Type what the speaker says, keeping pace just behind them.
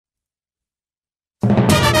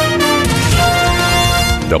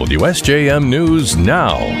WSJM News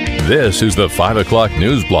Now. This is the 5 o'clock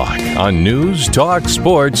news block on News Talk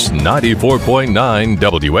Sports 94.9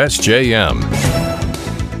 WSJM.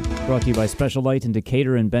 Brought to you by Special Light in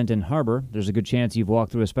Decatur and Benton Harbor. There's a good chance you've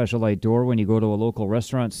walked through a Special Light door when you go to a local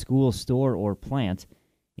restaurant, school, store, or plant.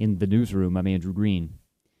 In the newsroom, I'm Andrew Green.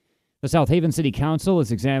 The South Haven City Council is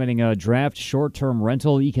examining a draft short-term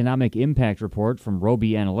rental economic impact report from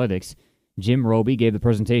Roby Analytics. Jim Roby gave the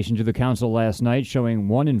presentation to the council last night, showing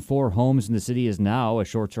 1 in 4 homes in the city is now a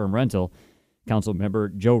short-term rental. Council member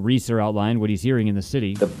Joe Reeser outlined what he's hearing in the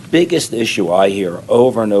city. The biggest issue I hear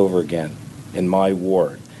over and over again in my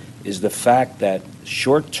ward is the fact that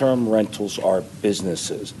short-term rentals are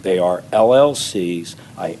businesses. They are LLCs.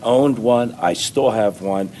 I owned one. I still have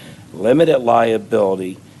one. Limited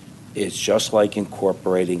liability. It's just like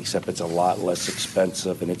incorporating, except it's a lot less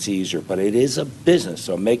expensive and it's easier. But it is a business,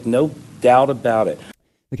 so make no doubt about it.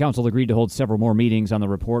 The council agreed to hold several more meetings on the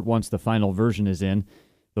report once the final version is in.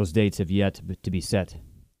 Those dates have yet to be set.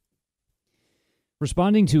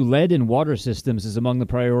 Responding to lead in water systems is among the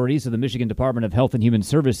priorities of the Michigan Department of Health and Human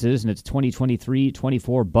Services in its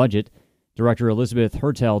 2023-24 budget. Director Elizabeth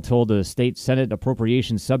Hertel told the State Senate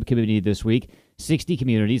Appropriations Subcommittee this week 60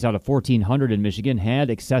 communities out of 1,400 in Michigan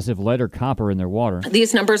had excessive lead or copper in their water.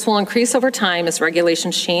 These numbers will increase over time as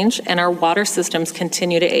regulations change and our water systems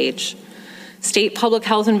continue to age. State public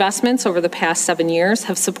health investments over the past 7 years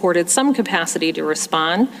have supported some capacity to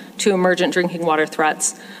respond to emergent drinking water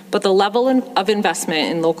threats, but the level of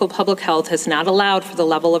investment in local public health has not allowed for the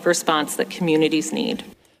level of response that communities need.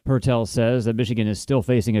 Hertel says that Michigan is still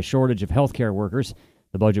facing a shortage of healthcare workers.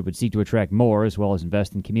 The budget would seek to attract more, as well as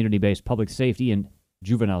invest in community-based public safety and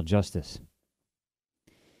juvenile justice.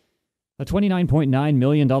 A $29.9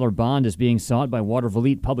 million bond is being sought by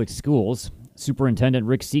Watervliet Public Schools. Superintendent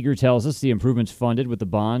Rick Seeger tells us the improvements funded with the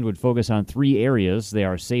bond would focus on 3 areas. They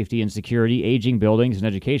are safety and security, aging buildings, and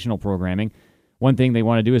educational programming. One thing they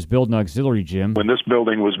want to do is build an auxiliary gym. When this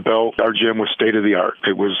building was built, our gym was state-of-the-art.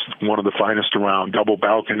 It was one of the finest around, double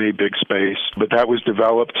balcony, big space. But that was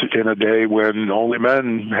developed in a day when only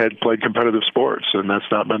men had played competitive sports, and that's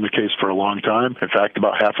not been the case for a long time. In fact,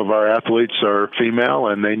 about half of our athletes are female,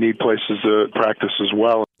 and they need places to practice as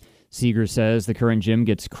well. Seeger says the current gym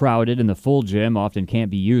gets crowded and the full gym often can't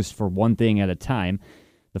be used for one thing at a time.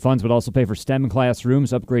 The funds would also pay for STEM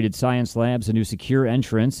classrooms, upgraded science labs, a new secure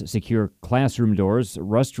entrance, secure classroom doors,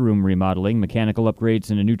 restroom remodeling, mechanical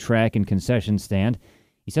upgrades, and a new track and concession stand.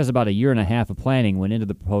 He says about 1.5 years of planning went into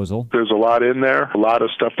the proposal. There's a lot in there, a lot of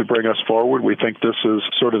stuff to bring us forward. We think this is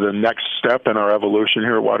sort of the next step in our evolution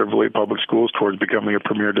here at Watervliet Public Schools towards becoming a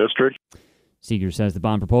premier district. Seeger says the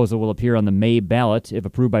bond proposal will appear on the May ballot. If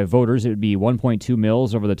approved by voters, it would be 1.2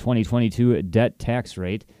 mils over the 2022 debt tax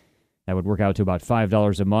rate. That would work out to about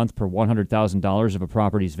 $5 a month per $100,000 of a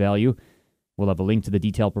property's value. We'll have a link to the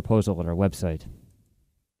detailed proposal at our website.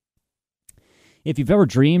 If you've ever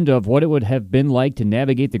dreamed of what it would have been like to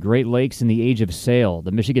navigate the Great Lakes in the age of sail,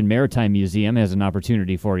 the Michigan Maritime Museum has an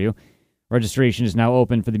opportunity for you. Registration is now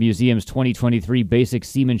open for the museum's 2023 Basic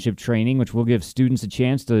Seamanship Training, which will give students a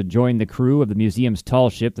chance to join the crew of the museum's tall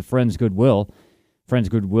ship, the Friends Goodwill. Friends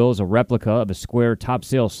Goodwill is a replica of a square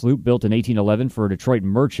topsail sloop built in 1811 for a Detroit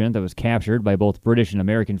merchant that was captured by both British and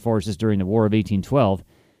American forces during the War of 1812.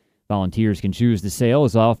 Volunteers can choose to sail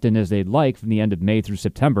as often as they'd like from the end of May through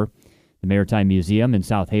September. The Maritime Museum in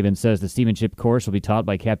South Haven says the seamanship course will be taught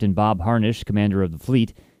by Captain Bob Harnish, commander of the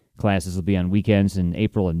fleet. Classes will be on weekends in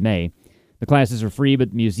April and May. The classes are free,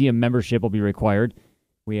 but museum membership will be required.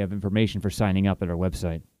 We have information for signing up at our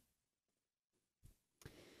website.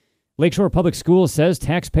 Lakeshore Public Schools says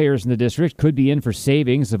taxpayers in the district could be in for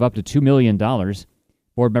savings of up to $2 million.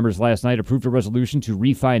 Board members last night approved a resolution to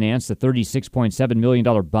refinance the $36.7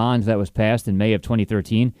 million bond that was passed in May of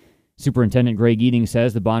 2013. Superintendent Greg Eating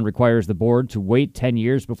says the bond requires the board to wait 10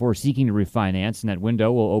 years before seeking to refinance, and that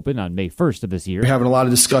window will open on May 1st of this year. We're having a lot of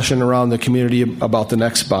discussion around the community about the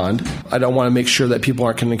next bond. I don't want to make sure that people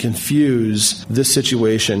aren't going to confuse this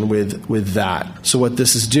situation with that. So what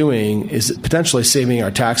this is doing is potentially saving our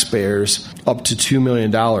taxpayers up to $2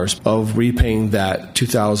 million of repaying that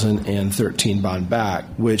 2013 bond back,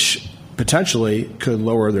 which potentially could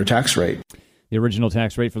lower their tax rate. The original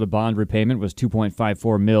tax rate for the bond repayment was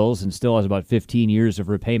 2.54 mils and still has about 15 years of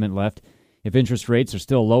repayment left. If interest rates are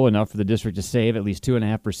still low enough for the district to save at least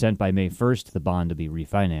 2.5% by May 1st, the bond will be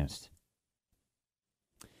refinanced.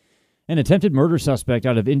 An attempted murder suspect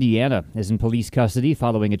out of Indiana is in police custody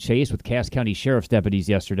following a chase with Cass County Sheriff's deputies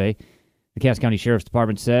yesterday. The Cass County Sheriff's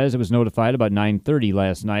Department says it was notified about 9:30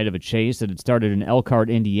 last night of a chase that had started in Elkhart,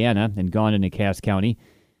 Indiana, and gone into Cass County.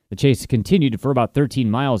 The chase continued for about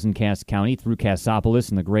 13 miles in Cass County through Cassopolis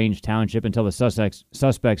and LaGrange Township until the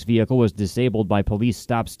suspect's vehicle was disabled by police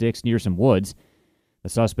stop sticks near some woods. The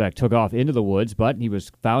suspect took off into the woods, but he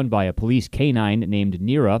was found by a police canine named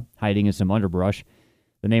Nira hiding in some underbrush.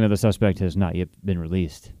 The name of the suspect has not yet been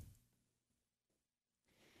released.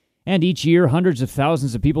 And each year, hundreds of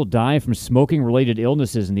thousands of people die from smoking-related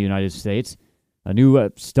illnesses in the United States. A new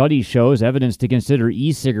study shows evidence to consider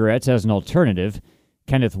e-cigarettes as an alternative.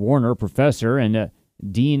 Kenneth Warner, professor and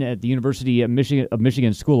dean at the University of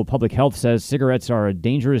Michigan School of Public Health, says cigarettes are a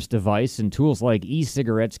dangerous device and tools like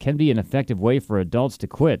e-cigarettes can be an effective way for adults to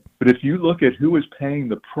quit. But if you look at who is paying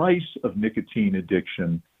the price of nicotine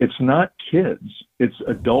addiction, it's not kids, it's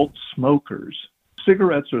adult smokers.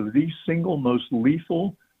 Cigarettes are the single most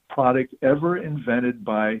lethal product ever invented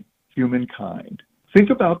by humankind. Think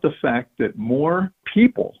about the fact that more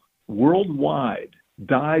people worldwide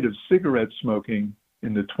died of cigarette smoking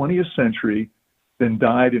in the 20th century than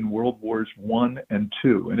died in World Wars I and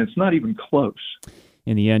II, and it's not even close.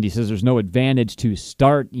 In the end, he says there's no advantage to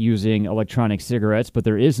start using electronic cigarettes, but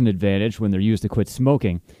there is an advantage when they're used to quit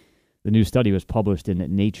smoking. The new study was published in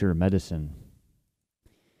Nature Medicine.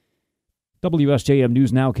 WSJM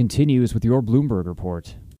News Now continues with your Bloomberg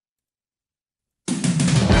report.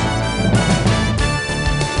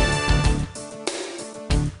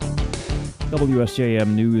 WSJM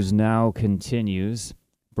News Now continues.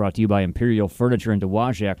 Brought to you by Imperial Furniture in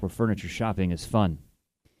Dowagiac, where furniture shopping is fun.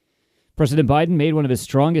 President Biden made one of his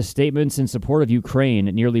strongest statements in support of Ukraine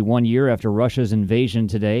nearly 1 year after Russia's invasion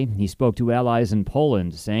today. He spoke to allies in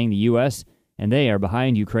Poland, saying the U.S. and they are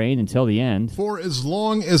behind Ukraine until the end. For as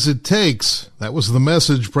long as it takes. That was the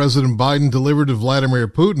message President Biden delivered to Vladimir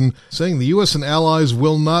Putin, saying the U.S. and allies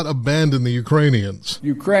will not abandon the Ukrainians.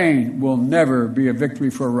 Ukraine will never be a victory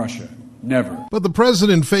for Russia. Never. But the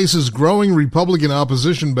president faces growing Republican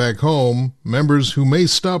opposition back home, members who may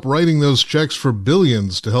stop writing those checks for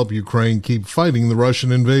billions to help Ukraine keep fighting the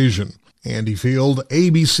Russian invasion. Andy Field,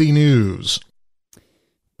 ABC News.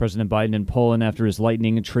 President Biden in Poland, after his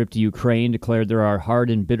lightning trip to Ukraine, declared there are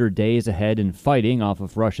hard and bitter days ahead in fighting off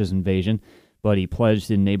of Russia's invasion. But he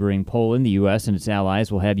pledged in neighboring Poland, the U.S. and its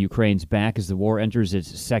allies will have Ukraine's back as the war enters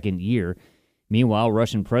its second year. Meanwhile,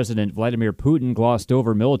 Russian President Vladimir Putin glossed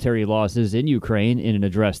over military losses in Ukraine in an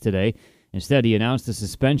address today. Instead, he announced a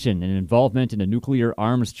suspension and involvement in a nuclear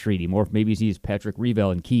arms treaty. More from ABC's Patrick Revel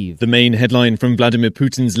in Kyiv. The main headline from Vladimir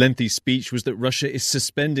Putin's lengthy speech was that Russia is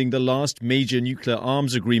suspending the last major nuclear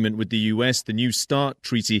arms agreement with the US, the New START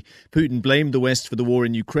treaty. Putin blamed the West for the war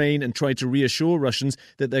in Ukraine and tried to reassure Russians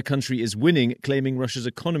that their country is winning, claiming Russia's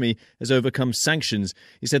economy has overcome sanctions.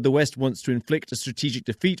 He said the West wants to inflict a strategic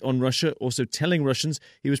defeat on Russia, also telling Russians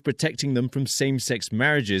he was protecting them from same-sex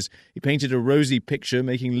marriages. He painted a rosy picture,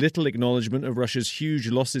 making little acknowledgement of Russia's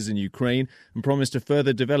huge losses in Ukraine and promised to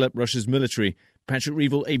further develop Russia's military. Patrick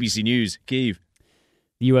Revel, ABC News, Kyiv.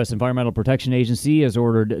 The U.S. Environmental Protection Agency has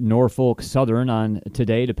ordered Norfolk Southern on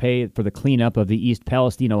today to pay for the cleanup of the East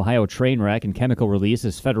Palestine, Ohio train wreck and chemical release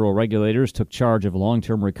as federal regulators took charge of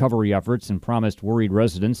long-term recovery efforts and promised worried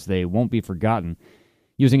residents they won't be forgotten.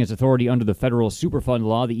 Using its authority under the federal Superfund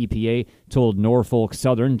law, the EPA told Norfolk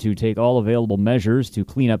Southern to take all available measures to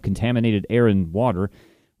clean up contaminated air and water.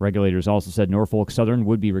 Regulators also said Norfolk Southern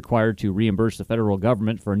would be required to reimburse the federal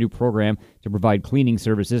government for a new program to provide cleaning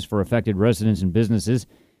services for affected residents and businesses.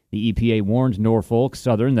 The EPA warned Norfolk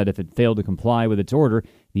Southern that if it failed to comply with its order,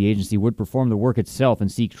 the agency would perform the work itself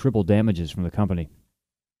and seek triple damages from the company.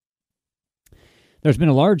 There's been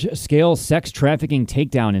a large-scale sex trafficking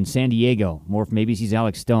takedown in San Diego. More from ABC's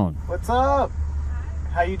Alex Stone. What's up?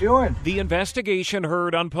 How you doing? The investigation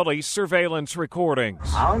heard on police surveillance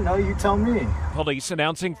recordings. I don't know, you tell me. Police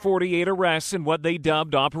announcing 48 arrests in what they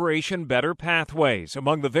dubbed Operation Better Pathways.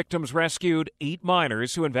 Among the victims rescued, 8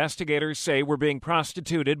 minors who investigators say were being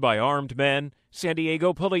prostituted by armed men. San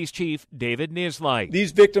Diego Police Chief David Nislight.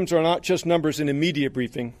 These victims are not just numbers in a media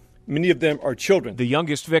briefing. Many of them are children. The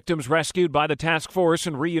youngest victims rescued by the task force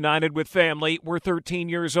and reunited with family were 13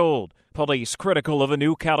 years old. Police critical of a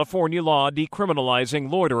new California law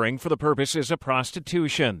decriminalizing loitering for the purposes of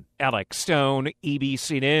prostitution. Alex Stone,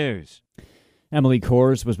 ABC News. Emily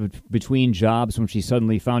Kors was between jobs when she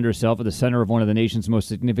suddenly found herself at the center of one of the nation's most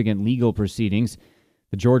significant legal proceedings.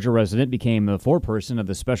 The Georgia resident became a foreperson of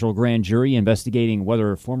the special grand jury investigating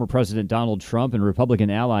whether former President Donald Trump and Republican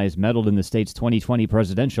allies meddled in the state's 2020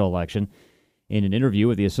 presidential election. In an interview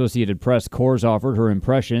with the Associated Press, Kors offered her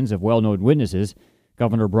impressions of well-known witnesses.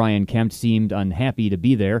 Governor Brian Kemp seemed unhappy to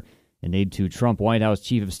be there. An aide to Trump White House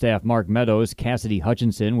Chief of Staff Mark Meadows, Cassidy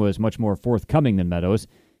Hutchinson, was much more forthcoming than Meadows.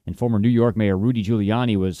 And former New York Mayor Rudy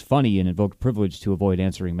Giuliani was funny and invoked privilege to avoid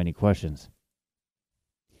answering many questions.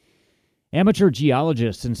 Amateur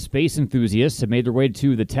geologists and space enthusiasts have made their way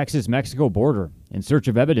to the Texas-Mexico border in search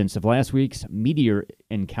of evidence of last week's meteor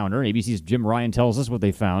encounter. ABC's Jim Ryan tells us what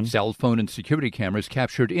they found. Cell phone and security cameras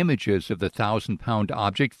captured images of the 1,000-pound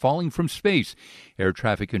object falling from space. Air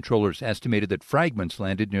traffic controllers estimated that fragments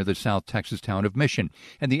landed near the South Texas town of Mission,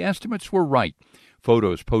 and the estimates were right.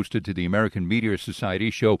 Photos posted to the American Meteor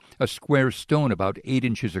Society show a square stone about 8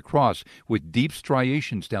 inches across with deep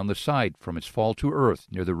striations down the side from its fall to Earth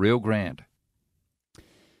near the Rio Grande.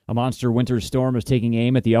 A monster winter storm is taking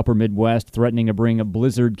aim at the upper Midwest, threatening to bring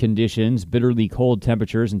blizzard conditions, bitterly cold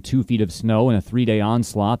temperatures, and 2 feet of snow in a 3-day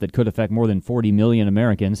onslaught that could affect more than 40 million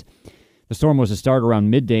Americans. The storm was to start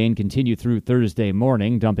around midday and continue through Thursday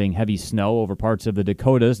morning, dumping heavy snow over parts of the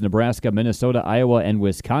Dakotas, Nebraska, Minnesota, Iowa, and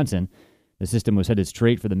Wisconsin. The system was headed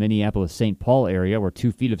straight for the Minneapolis-St. Paul area, where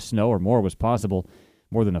 2 feet of snow or more was possible.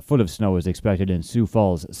 More than a foot of snow is expected in Sioux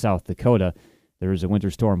Falls, South Dakota. There is a winter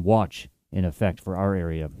storm watch in effect for our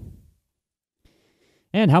area.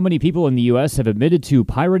 And how many people in the U.S. have admitted to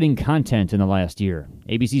pirating content in the last year?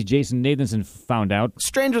 ABC's Jason Nathanson found out.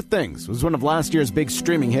 Stranger Things was one of last year's big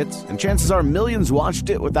streaming hits, and chances are millions watched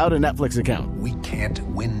it without a Netflix account. We can't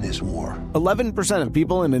win this war. 11% of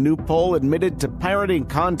people in a new poll admitted to pirating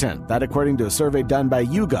content. That according to a survey done by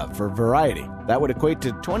YouGov for Variety. That would equate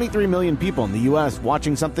to 23 million people in the U.S.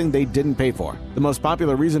 watching something they didn't pay for. The most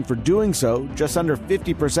popular reason for doing so, just under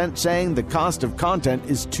 50% saying the cost of content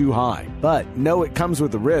is too high. But no, it comes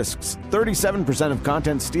with the risks. 37% of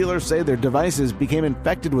content stealers say their devices became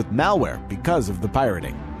infected with malware because of the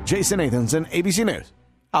pirating. Jason Nathanson, ABC News,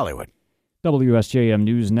 Hollywood. WSJM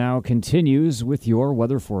News Now continues with your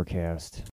weather forecast.